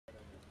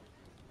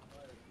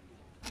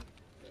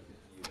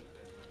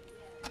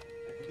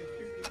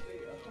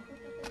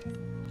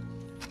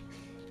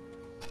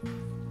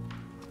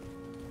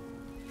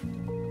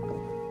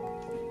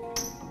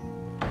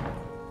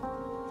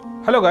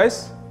Hello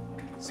guys,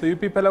 so you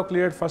people have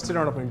cleared first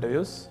round of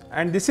interviews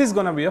and this is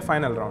gonna be a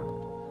final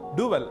round.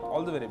 Do well,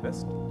 all the very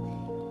best.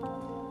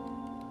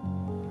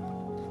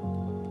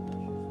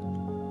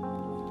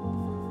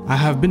 I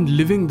have been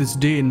living this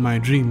day in my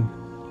dream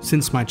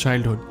since my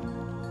childhood.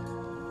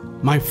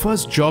 My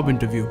first job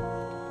interview.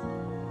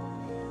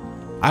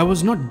 I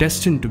was not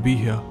destined to be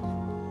here.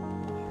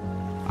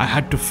 I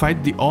had to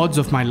fight the odds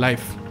of my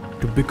life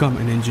to become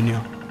an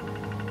engineer.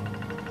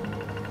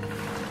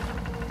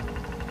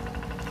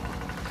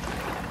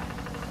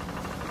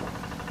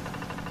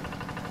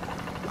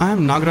 I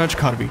am Nagaraj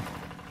Kharvi,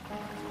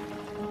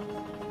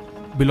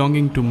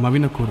 belonging to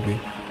Mavinakurve,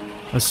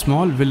 a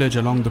small village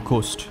along the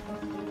coast.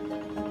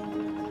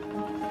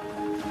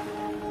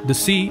 The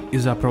sea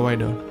is our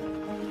provider,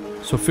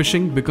 so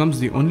fishing becomes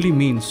the only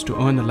means to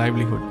earn a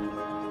livelihood.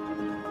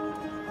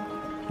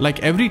 Like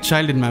every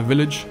child in my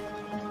village,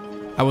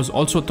 I was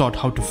also taught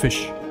how to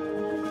fish.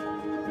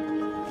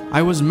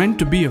 I was meant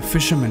to be a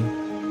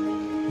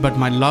fisherman, but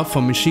my love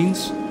for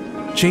machines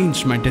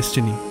changed my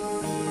destiny.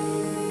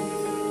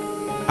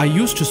 I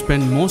used to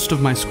spend most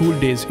of my school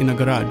days in a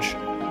garage,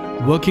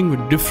 working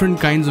with different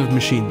kinds of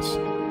machines.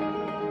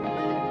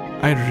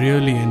 I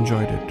really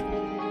enjoyed it.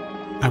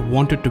 I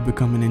wanted to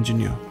become an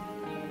engineer.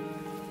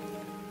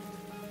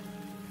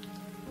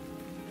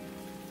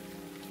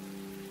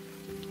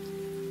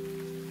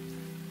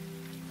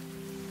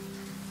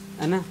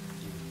 Anna.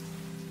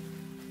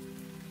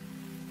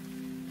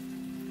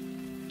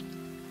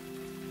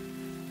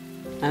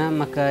 Anna,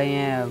 maka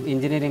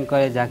engineering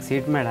college jaak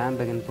seat meda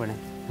begin pode.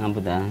 हाँ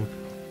बुधा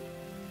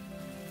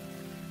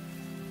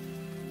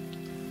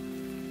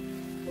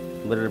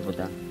बरर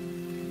बुधा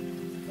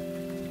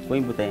कोई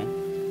बुधा है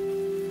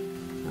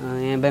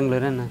ये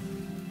बेंगलोर है ना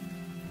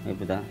ये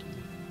बुधा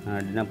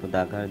हाँ डिना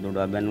बुधा का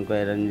Doda Ben को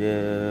रंज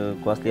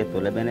कॉस्टली तो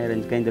ले बेन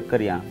रंज कहीं जब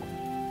करिया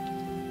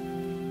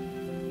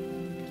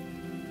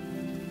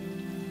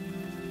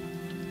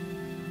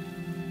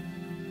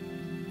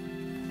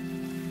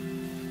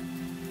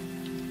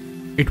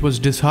It was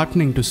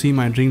disheartening to see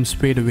my dreams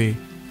fade away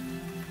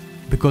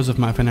because of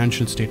my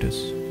financial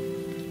status.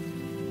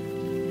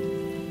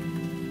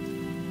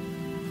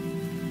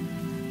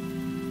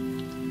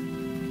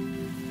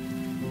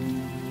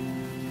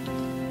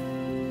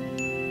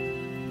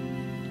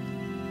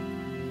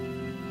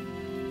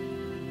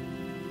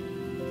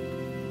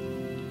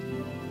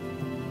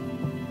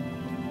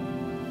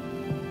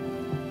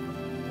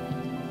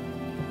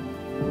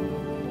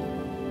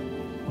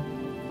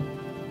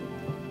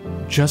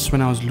 Just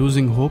when I was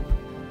losing hope,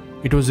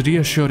 it was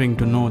reassuring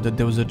to know that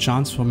there was a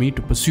chance for me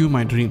to pursue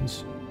my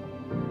dreams.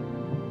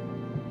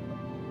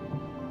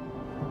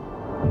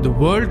 The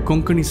World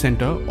Konkani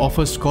Center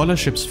offers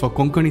scholarships for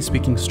Konkani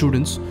speaking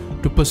students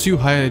to pursue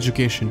higher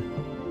education.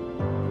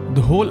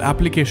 The whole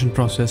application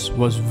process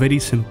was very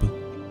simple.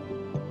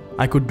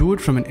 I could do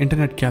it from an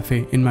internet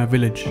cafe in my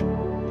village.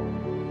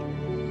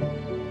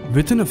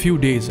 Within a few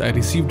days, I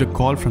received a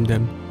call from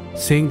them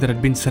saying that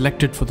I'd been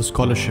selected for the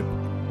scholarship.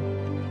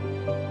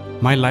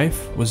 My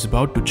life was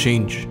about to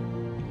change.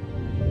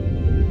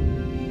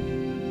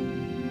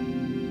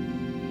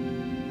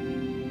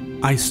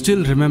 I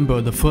still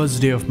remember the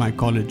first day of my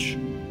college.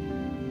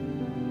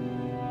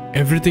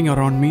 Everything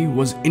around me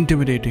was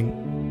intimidating.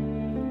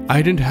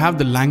 I didn't have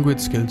the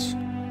language skills,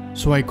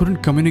 so I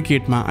couldn't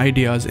communicate my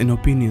ideas and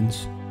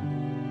opinions.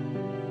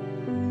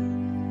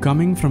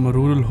 Coming from a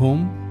rural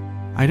home,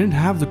 I didn't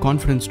have the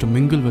confidence to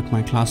mingle with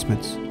my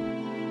classmates.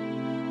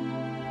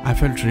 I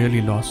felt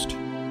really lost.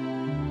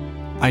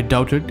 I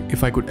doubted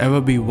if I could ever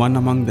be one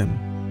among them.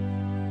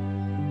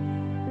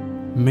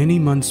 Many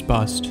months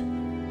passed,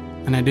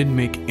 and I didn't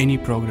make any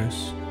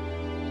progress.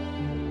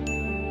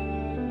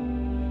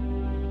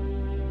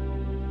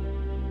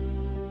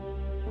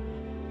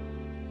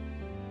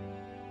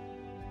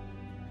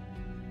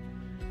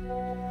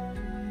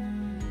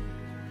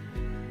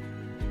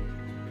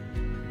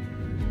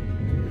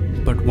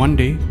 But one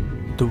day,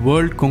 the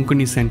World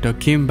Konkani Center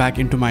came back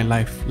into my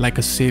life like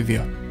a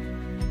savior.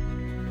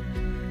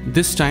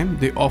 This time,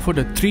 they offered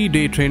a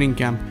 3-day training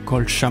camp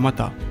called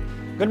Shamata.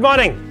 Good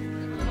morning.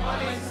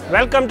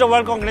 Welcome to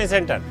World Konkani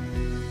Center.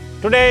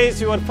 Today is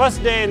your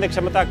first day in the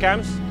Kshamata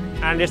camps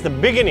and it's the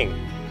beginning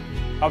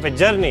of a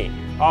journey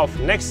of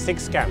next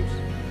 6 camps.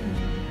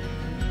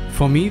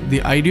 For me,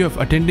 the idea of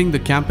attending the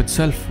camp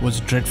itself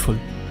was dreadful.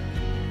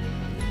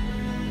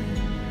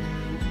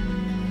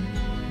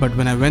 But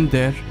when I went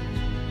there,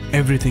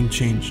 everything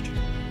changed.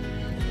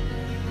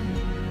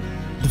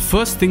 The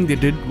first thing they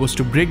did was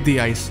to break the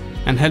ice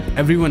and help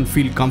everyone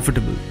feel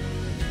comfortable.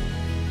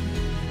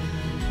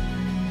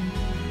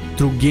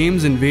 Through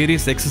games and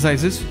various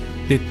exercises,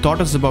 they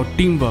taught us about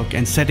teamwork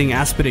and setting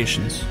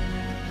aspirations.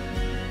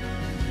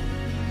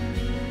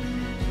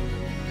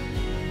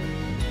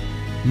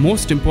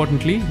 Most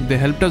importantly, they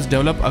helped us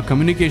develop our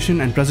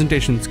communication and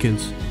presentation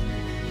skills.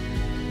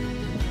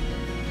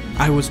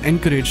 I was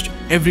encouraged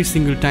every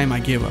single time I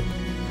gave up.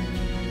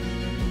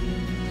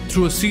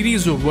 Through a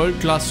series of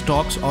world-class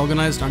talks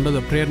organized under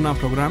the Prerna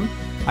program,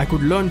 I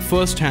could learn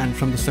firsthand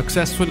from the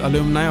successful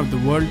alumni of the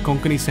World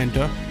Konkani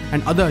Center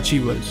and other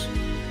achievers.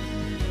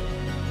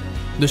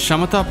 The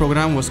Shamatha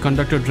program was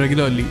conducted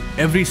regularly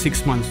every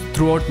 6 months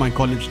throughout my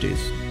college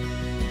days.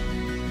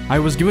 I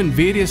was given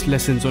various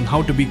lessons on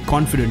how to be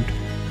confident,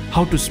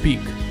 how to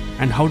speak,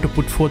 and how to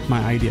put forth my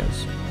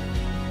ideas.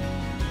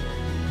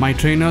 My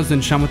trainers in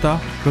Shamatha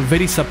were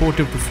very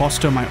supportive to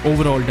foster my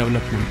overall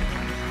development.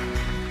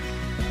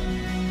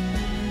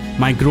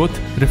 My growth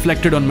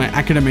reflected on my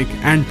academic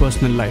and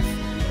personal life.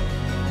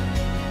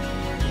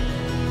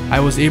 I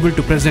was able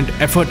to present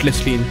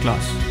effortlessly in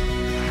class.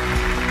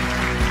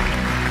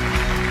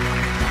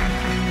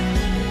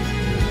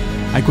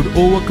 I could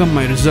overcome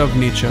my reserved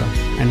nature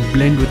and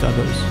blend with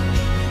others.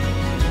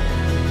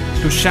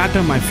 To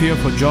shatter my fear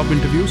for job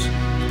interviews,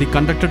 they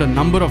conducted a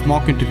number of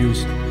mock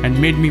interviews and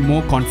made me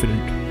more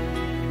confident.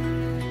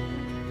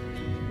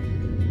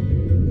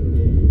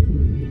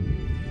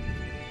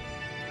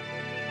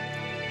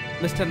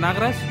 Mr.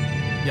 Nagaraj?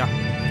 Yeah,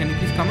 can you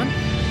please come in?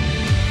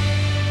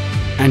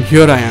 And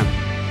here I am,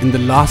 in the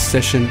last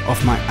session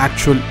of my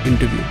actual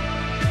interview.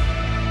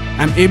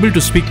 I am able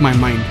to speak my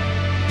mind.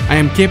 I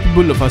am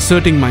capable of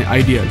asserting my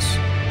ideas.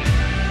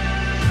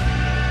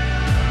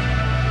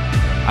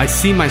 I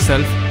see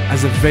myself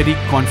as a very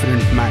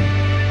confident man.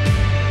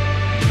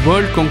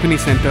 World Konkani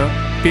Center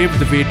paved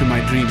the way to my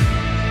dream.